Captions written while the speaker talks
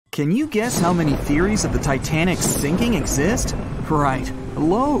Can you guess how many theories of the Titanic's sinking exist? Right,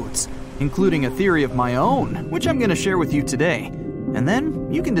 loads, including a theory of my own, which I'm going to share with you today. And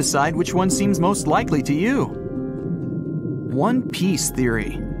then you can decide which one seems most likely to you. One Piece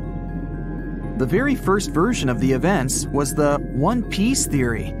theory. The very first version of the events was the One Piece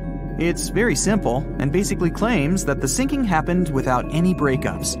theory. It's very simple and basically claims that the sinking happened without any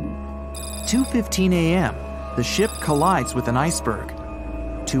breakups. 2:15 a.m., the ship collides with an iceberg.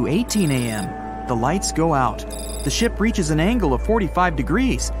 2:18 a.m., the lights go out. The ship reaches an angle of 45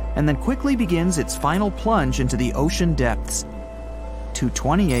 degrees and then quickly begins its final plunge into the ocean depths.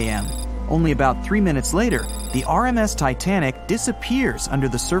 2:20 a.m., only about 3 minutes later, the RMS Titanic disappears under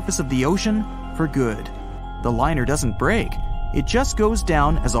the surface of the ocean for good. The liner doesn't break, it just goes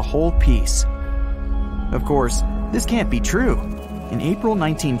down as a whole piece. Of course, this can't be true. In April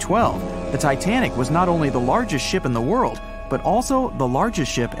 1912, the Titanic was not only the largest ship in the world, but also the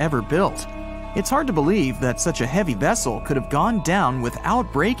largest ship ever built. It's hard to believe that such a heavy vessel could have gone down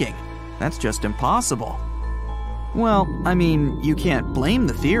without breaking. That's just impossible. Well, I mean, you can't blame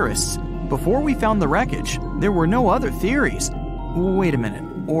the theorists. Before we found the wreckage, there were no other theories. Wait a minute,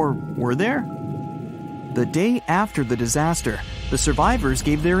 or were there? The day after the disaster, the survivors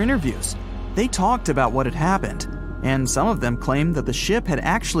gave their interviews. They talked about what had happened, and some of them claimed that the ship had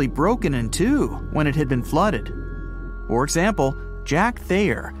actually broken in two when it had been flooded. For example, Jack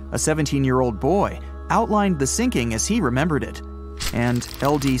Thayer, a 17-year-old boy, outlined the sinking as he remembered it, and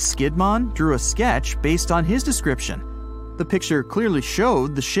L.D. Skidmon drew a sketch based on his description. The picture clearly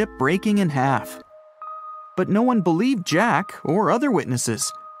showed the ship breaking in half. But no one believed Jack or other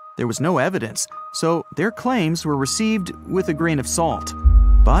witnesses. There was no evidence, so their claims were received with a grain of salt.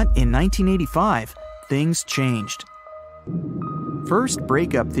 But in 1985, things changed. First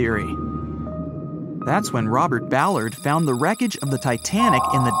breakup theory. That's when Robert Ballard found the wreckage of the Titanic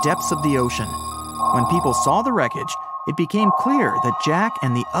in the depths of the ocean. When people saw the wreckage, it became clear that Jack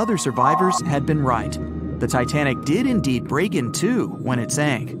and the other survivors had been right. The Titanic did indeed break in two when it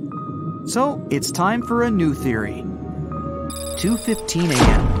sank. So it's time for a new theory. 2:15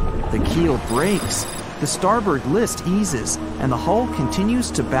 a.m. The keel breaks, the starboard list eases, and the hull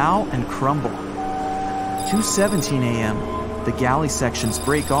continues to bow and crumble. 2:17 a.m. The galley sections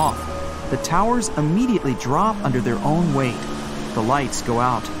break off. The towers immediately drop under their own weight. The lights go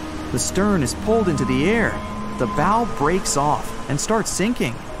out. The stern is pulled into the air. The bow breaks off and starts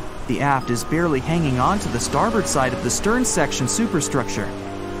sinking. The aft is barely hanging on to the starboard side of the stern section superstructure.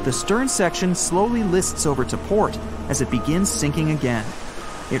 The stern section slowly lists over to port as it begins sinking again.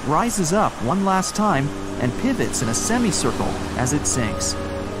 It rises up one last time and pivots in a semicircle as it sinks.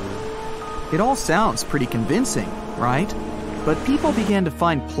 It all sounds pretty convincing, right? But people began to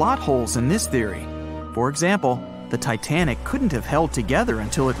find plot holes in this theory. For example, the Titanic couldn't have held together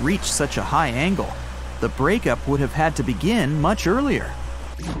until it reached such a high angle. The breakup would have had to begin much earlier.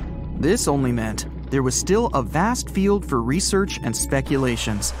 This only meant there was still a vast field for research and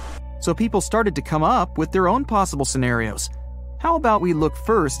speculations. So people started to come up with their own possible scenarios. How about we look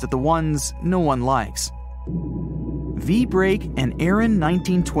first at the ones no one likes? V-brake and Aaron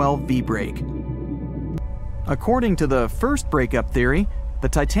 1912 V-brake. According to the first breakup theory, the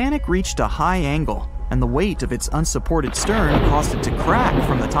Titanic reached a high angle, and the weight of its unsupported stern caused it to crack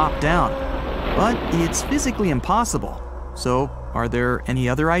from the top down. But it's physically impossible. So, are there any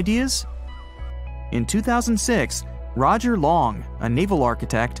other ideas? In 2006, Roger Long, a naval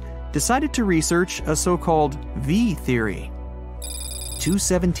architect, decided to research a so-called V theory.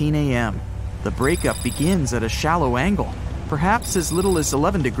 2:17 a.m. The breakup begins at a shallow angle, perhaps as little as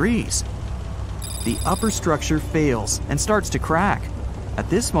 11 degrees. The upper structure fails and starts to crack. At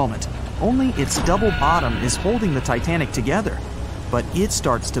this moment, only its double bottom is holding the Titanic together, but it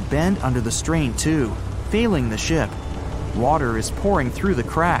starts to bend under the strain too, failing the ship. Water is pouring through the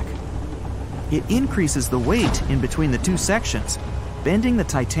crack. It increases the weight in between the two sections, bending the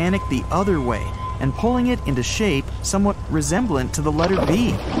Titanic the other way and pulling it into shape somewhat resemblant to the letter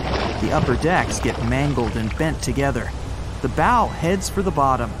V. The upper decks get mangled and bent together. The bow heads for the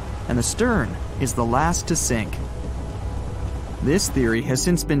bottom, and the stern is the last to sink. This theory has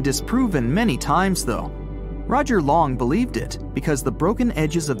since been disproven many times, though. Roger Long believed it because the broken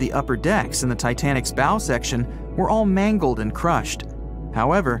edges of the upper decks in the Titanic's bow section were all mangled and crushed.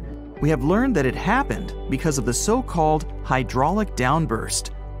 However, we have learned that it happened because of the so-called hydraulic downburst,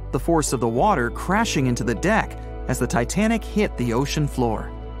 the force of the water crashing into the deck as the Titanic hit the ocean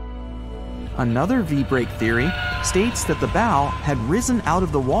floor. Another V-brake theory states that the bow had risen out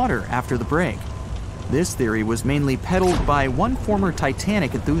of the water after the break. This theory was mainly peddled by one former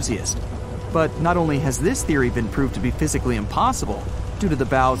Titanic enthusiast. But not only has this theory been proved to be physically impossible, due to the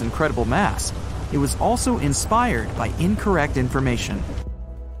bow's incredible mass. It was also inspired by incorrect information.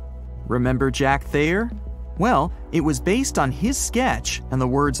 Remember Jack Thayer? Well, it was based on his sketch and the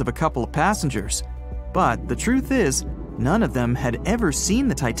words of a couple of passengers. But the truth is, none of them had ever seen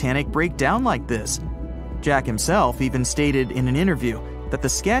the Titanic break down like this. Jack himself even stated in an interview that the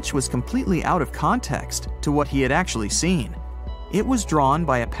sketch was completely out of context to what he had actually seen. It was drawn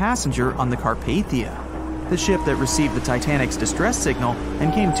by a passenger on the Carpathia, the ship that received the Titanic's distress signal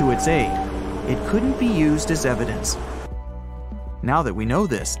and came to its aid. It couldn't be used as evidence. Now that we know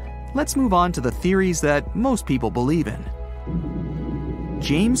this, let's move on to the theories that most people believe in.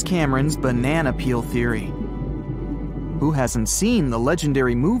 James Cameron's banana peel theory. Who hasn't seen the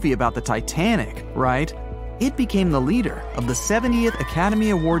legendary movie about the Titanic, right? It became the leader of the 70th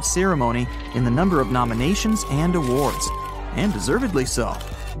Academy Awards ceremony in the number of nominations and awards, and deservedly so.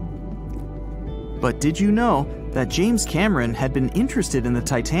 But did you know that James Cameron had been interested in the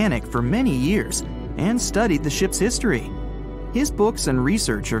Titanic for many years and studied the ship's history? His books and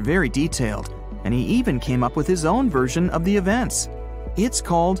research are very detailed, and he even came up with his own version of the events. It's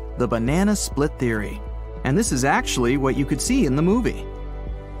called the banana split theory, and this is actually what you could see in the movie.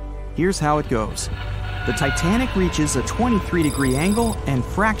 Here's how it goes. The Titanic reaches a 23-degree angle and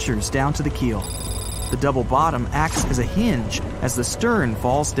fractures down to the keel. The double bottom acts as a hinge as the stern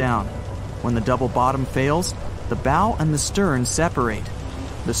falls down. When the double bottom fails, the bow and the stern separate.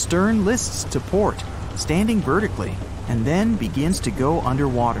 The stern lists to port, standing vertically, and then begins to go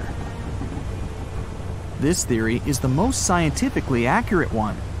underwater. This theory is the most scientifically accurate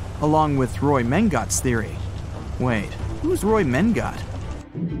one, along with Roy Mengat's theory. Wait, who's Roy Mengat?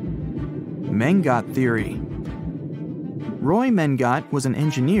 Mengat theory. Roy Mengat was an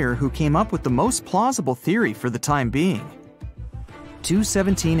engineer who came up with the most plausible theory for the time being.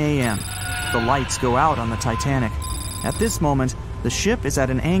 2:17 a.m. The lights go out on the Titanic. At this moment, the ship is at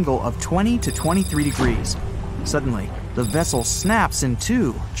an angle of 20 to 23 degrees. Suddenly, the vessel snaps in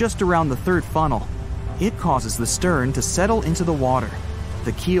two just around the third funnel. It causes the stern to settle into the water.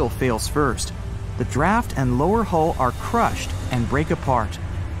 The keel fails first. The draft and lower hull are crushed and break apart.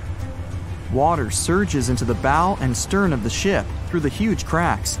 Water surges into the bow and stern of the ship through the huge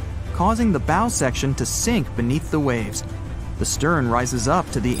cracks, causing the bow section to sink beneath the waves. The stern rises up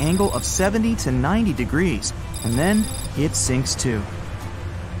to the angle of 70 to 90 degrees, and then it sinks too.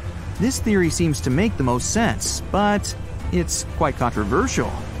 This theory seems to make the most sense, but it's quite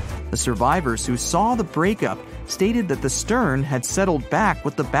controversial. The survivors who saw the breakup stated that the stern had settled back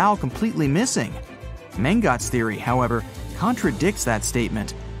with the bow completely missing. Mengat's theory, however, contradicts that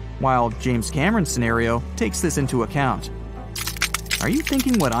statement, while James Cameron's scenario takes this into account. Are you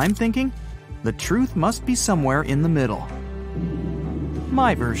thinking what I'm thinking? The truth must be somewhere in the middle.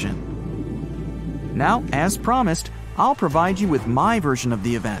 My version. Now, as promised, I'll provide you with my version of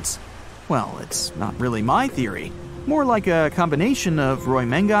the events. Well, it's not really my theory, more like a combination of Roy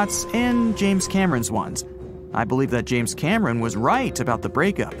Mengat's and James Cameron's ones. I believe that James Cameron was right about the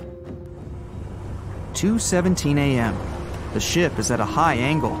breakup. 2:17 a.m. The ship is at a high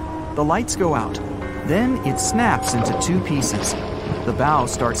angle. The lights go out. Then it snaps into two pieces. The bow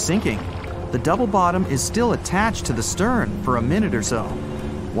starts sinking. The double bottom is still attached to the stern for a minute or so.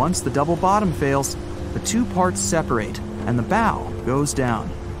 Once the double bottom fails, the two parts separate and the bow goes down.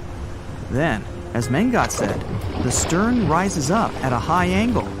 Then, as Mengat said, the stern rises up at a high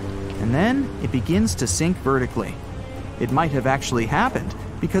angle, and then it begins to sink vertically. It might have actually happened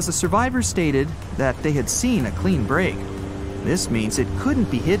because the survivors stated that they had seen a clean break. This means it couldn't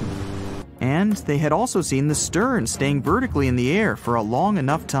be hidden. And they had also seen the stern staying vertically in the air for a long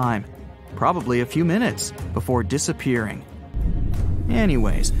enough time, probably a few minutes, before disappearing.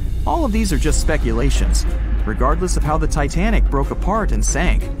 Anyways, all of these are just speculations. Regardless of how the Titanic broke apart and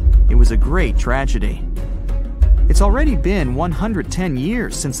sank, it was a great tragedy. It's already been 110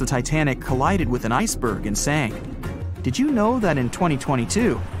 years since the Titanic collided with an iceberg and sank. Did you know that in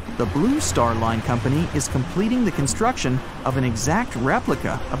 2022, the Blue Star Line Company is completing the construction of an exact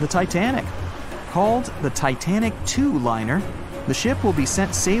replica of the Titanic? Called the Titanic II liner, the ship will be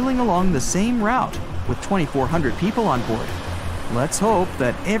sent sailing along the same route with 2,400 people on board. Let's hope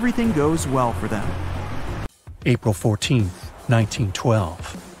that everything goes well for them. April 14,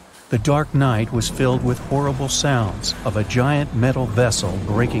 1912. The dark night was filled with horrible sounds of a giant metal vessel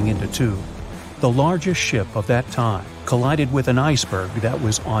breaking into two. The largest ship of that time collided with an iceberg that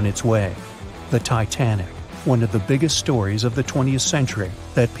was on its way. The Titanic, one of the biggest stories of the 20th century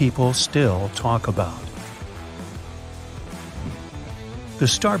that people still talk about. The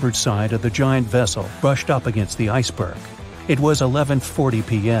starboard side of the giant vessel brushed up against the iceberg. It was 11:40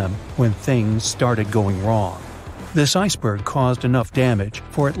 p.m. when things started going wrong. This iceberg caused enough damage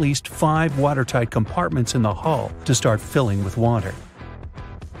for at least 5 watertight compartments in the hull to start filling with water.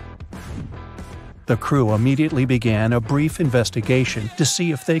 The crew immediately began a brief investigation to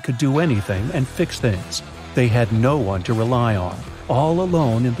see if they could do anything and fix things. They had no one to rely on, all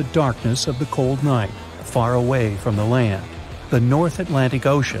alone in the darkness of the cold night, far away from the land, the North Atlantic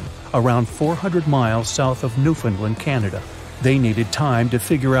Ocean, around 400 miles south of Newfoundland, Canada. They needed time to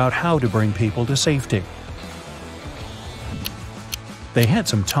figure out how to bring people to safety. They had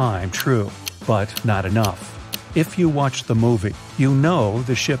some time, true, but not enough. If you watched the movie, you know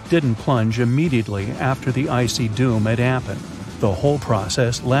the ship didn't plunge immediately after the icy doom had happened. The whole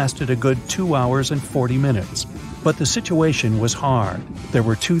process lasted a good 2 hours and 40 minutes. But the situation was hard. There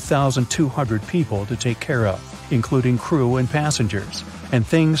were 2,200 people to take care of, including crew and passengers, and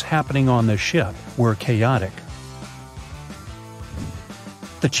things happening on the ship were chaotic.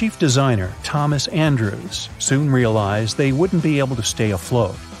 The chief designer, Thomas Andrews, soon realized they wouldn't be able to stay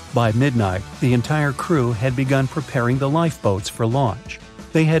afloat. By midnight, the entire crew had begun preparing the lifeboats for launch.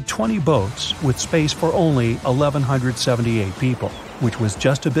 They had 20 boats with space for only 1,178 people, which was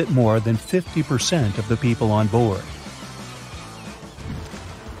just a bit more than 50% of the people on board.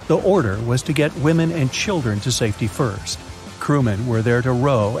 The order was to get women and children to safety first. Crewmen were there to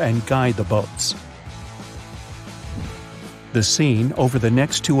row and guide the boats. The scene over the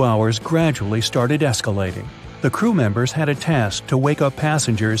next 2 hours gradually started escalating. The crew members had a task to wake up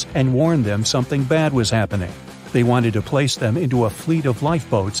passengers and warn them something bad was happening. They wanted to place them into a fleet of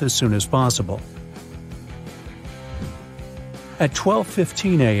lifeboats as soon as possible. At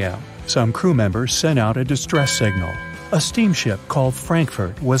 12:15 a.m., some crew members sent out a distress signal. A steamship called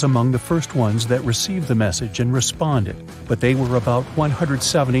Frankfurt was among the first ones that received the message and responded, but they were about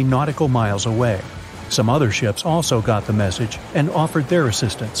 170 nautical miles away. Some other ships also got the message and offered their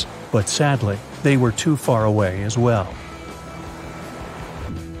assistance, but sadly, they were too far away as well.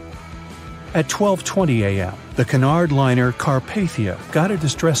 At 12:20 a.m., the Cunard liner Carpathia got a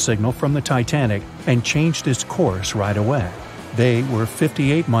distress signal from the Titanic and changed its course right away. They were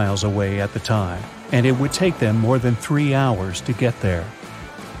 58 miles away at the time, and it would take them more than 3 hours to get there.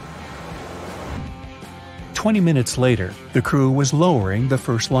 20 minutes later, the crew was lowering the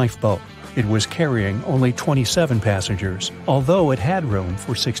first lifeboat. It was carrying only 27 passengers, although it had room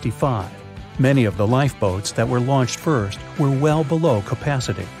for 65. Many of the lifeboats that were launched first were well below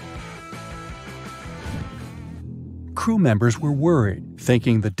capacity. Crew members were worried,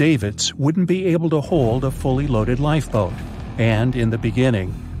 thinking the Davids wouldn't be able to hold a fully loaded lifeboat. And in the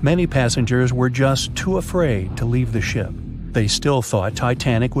beginning, many passengers were just too afraid to leave the ship. They still thought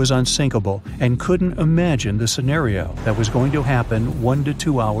Titanic was unsinkable and couldn't imagine the scenario that was going to happen 1 to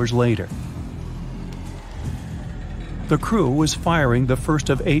 2 hours later. The crew was firing the first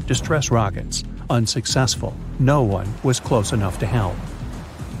of 8 distress rockets. Unsuccessful. No one was close enough to help.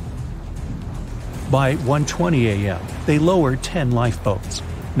 By 1:20 a.m., they lowered 10 lifeboats.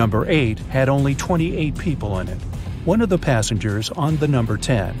 Number 8 had only 28 people in it. One of the passengers on the number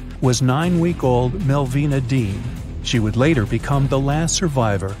 10 was 9-week-old Melvina Dean. She would later become the last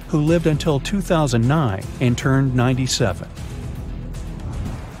survivor who lived until 2009 and turned 97.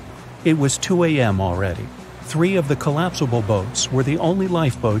 It was 2 a.m. already. 3 of the collapsible boats were the only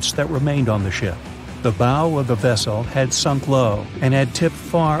lifeboats that remained on the ship. The bow of the vessel had sunk low and had tipped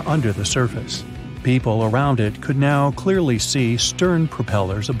far under the surface. People around it could now clearly see stern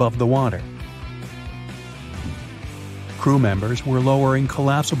propellers above the water. Crew members were lowering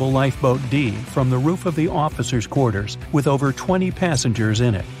collapsible lifeboat D from the roof of the officers' quarters with over 20 passengers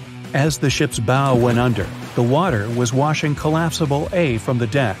in it. As the ship's bow went under, the water was washing collapsible A from the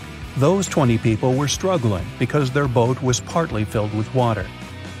deck. Those 20 people were struggling because their boat was partly filled with water.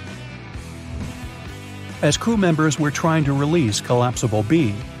 As crew members were trying to release collapsible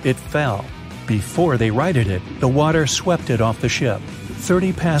B, it fell. Before they righted it, the water swept it off the ship.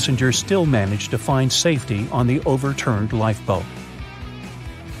 30 passengers still managed to find safety on the overturned lifeboat.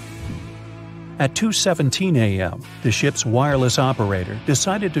 At 2:17 a.m., the ship's wireless operator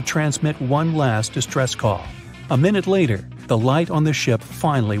decided to transmit one last distress call. A minute later, the light on the ship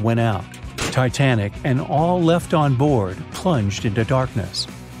finally went out. Titanic and all left on board plunged into darkness.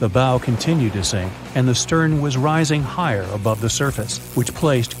 The bow continued to sink, and the stern was rising higher above the surface, which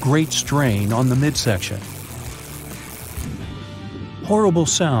placed great strain on the midsection. Horrible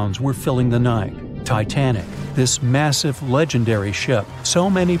sounds were filling the night. Titanic, this massive, legendary ship so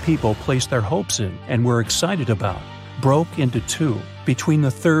many people placed their hopes in and were excited about, broke into 2 between the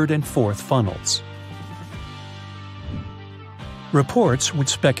 3rd and 4th funnels. Reports would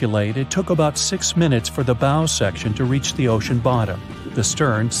speculate it took about 6 minutes for the bow section to reach the ocean bottom. The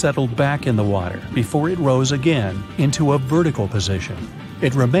stern settled back in the water before it rose again into a vertical position.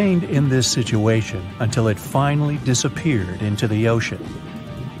 It remained in this situation until it finally disappeared into the ocean.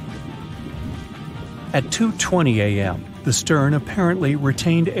 At 2:20 a.m., the stern apparently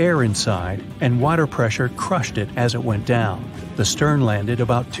retained air inside, and water pressure crushed it as it went down. The stern landed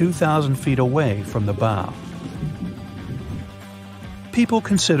about 2,000 feet away from the bow. People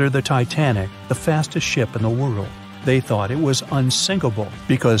consider the Titanic the fastest ship in the world. They thought it was unsinkable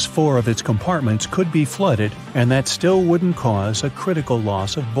because 4 of its compartments could be flooded, and that still wouldn't cause a critical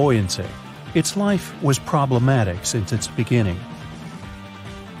loss of buoyancy. Its life was problematic since its beginning.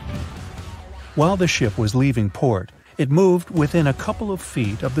 While the ship was leaving port, it moved within a couple of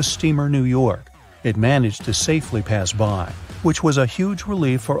feet of the steamer New York. It managed to safely pass by, which was a huge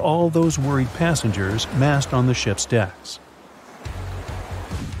relief for all those worried passengers massed on the ship's decks.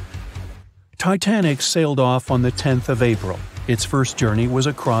 Titanic sailed off on the 10th of April. Its first journey was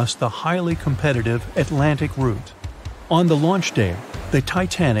across the highly competitive Atlantic route. On the launch day, the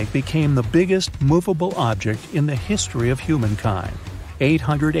Titanic became the biggest movable object in the history of humankind,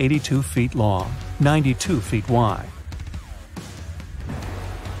 882 feet long, 92 feet wide.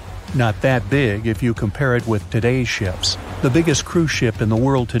 Not that big if you compare it with today's ships. The biggest cruise ship in the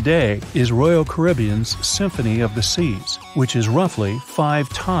world today is Royal Caribbean's Symphony of the Seas, which is roughly 5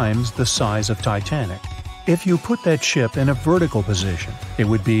 times the size of Titanic. If you put that ship in a vertical position, it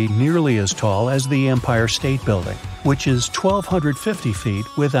would be nearly as tall as the Empire State Building, which is 1,250 feet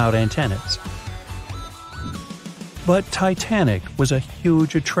without antennas. But Titanic was a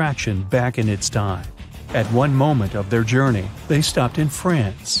huge attraction back in its time. At one moment of their journey, they stopped in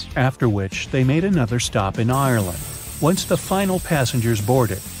France, after which they made another stop in Ireland. Once the final passengers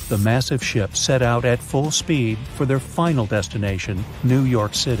boarded, the massive ship set out at full speed for their final destination, New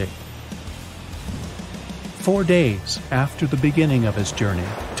York City. 4 days after the beginning of its journey,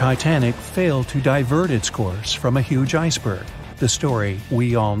 Titanic failed to divert its course from a huge iceberg, the story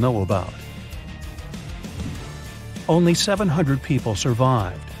we all know about. Only 700 people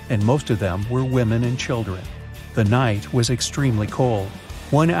survived, and most of them were women and children. The night was extremely cold,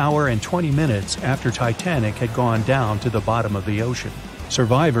 1 hour and 20 minutes after Titanic had gone down to the bottom of the ocean.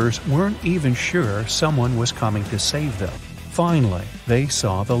 Survivors weren't even sure someone was coming to save them. Finally, they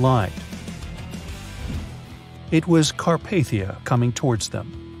saw the light. It was Carpathia coming towards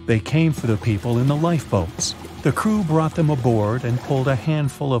them. They came for the people in the lifeboats. The crew brought them aboard and pulled a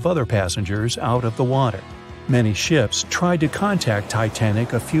handful of other passengers out of the water. Many ships tried to contact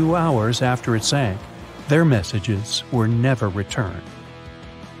Titanic a few hours after it sank. Their messages were never returned.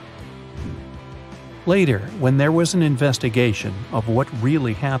 Later, when there was an investigation of what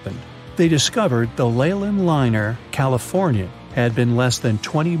really happened, they discovered the Leyland liner California had been less than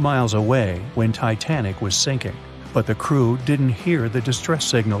 20 miles away when Titanic was sinking. But the crew didn't hear the distress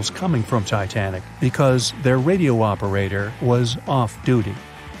signals coming from Titanic because their radio operator was off duty.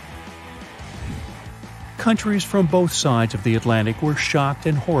 Countries from both sides of the Atlantic were shocked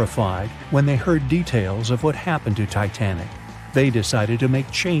and horrified when they heard details of what happened to Titanic. They decided to make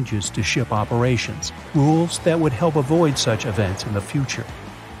changes to ship operations, rules that would help avoid such events in the future.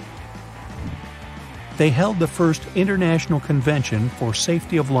 They held the first International Convention for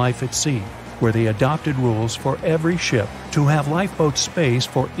Safety of Life at Sea, where they adopted rules for every ship to have lifeboat space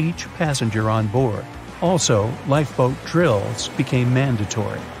for each passenger on board. Also, lifeboat drills became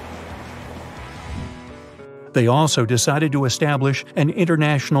mandatory. They also decided to establish an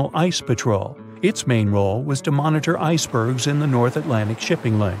international ice patrol. Its main role was to monitor icebergs in the North Atlantic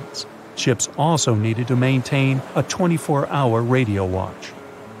shipping lanes. Ships also needed to maintain a 24-hour radio watch.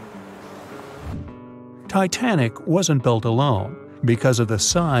 Titanic wasn't built alone. Because of the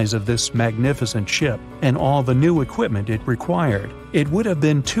size of this magnificent ship and all the new equipment it required, it would have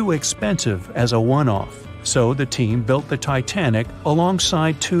been too expensive as a one-off. So the team built the Titanic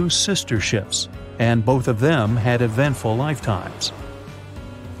alongside 2 sister ships, and both of them had eventful lifetimes.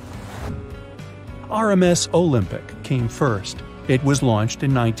 RMS Olympic came first. It was launched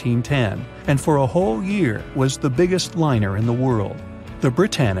in 1910, and for a whole year was the biggest liner in the world. The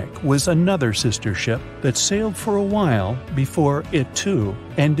Britannic was another sister ship that sailed for a while before it too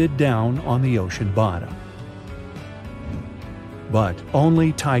ended down on the ocean bottom. But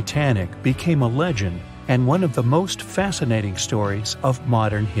only Titanic became a legend and one of the most fascinating stories of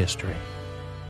modern history.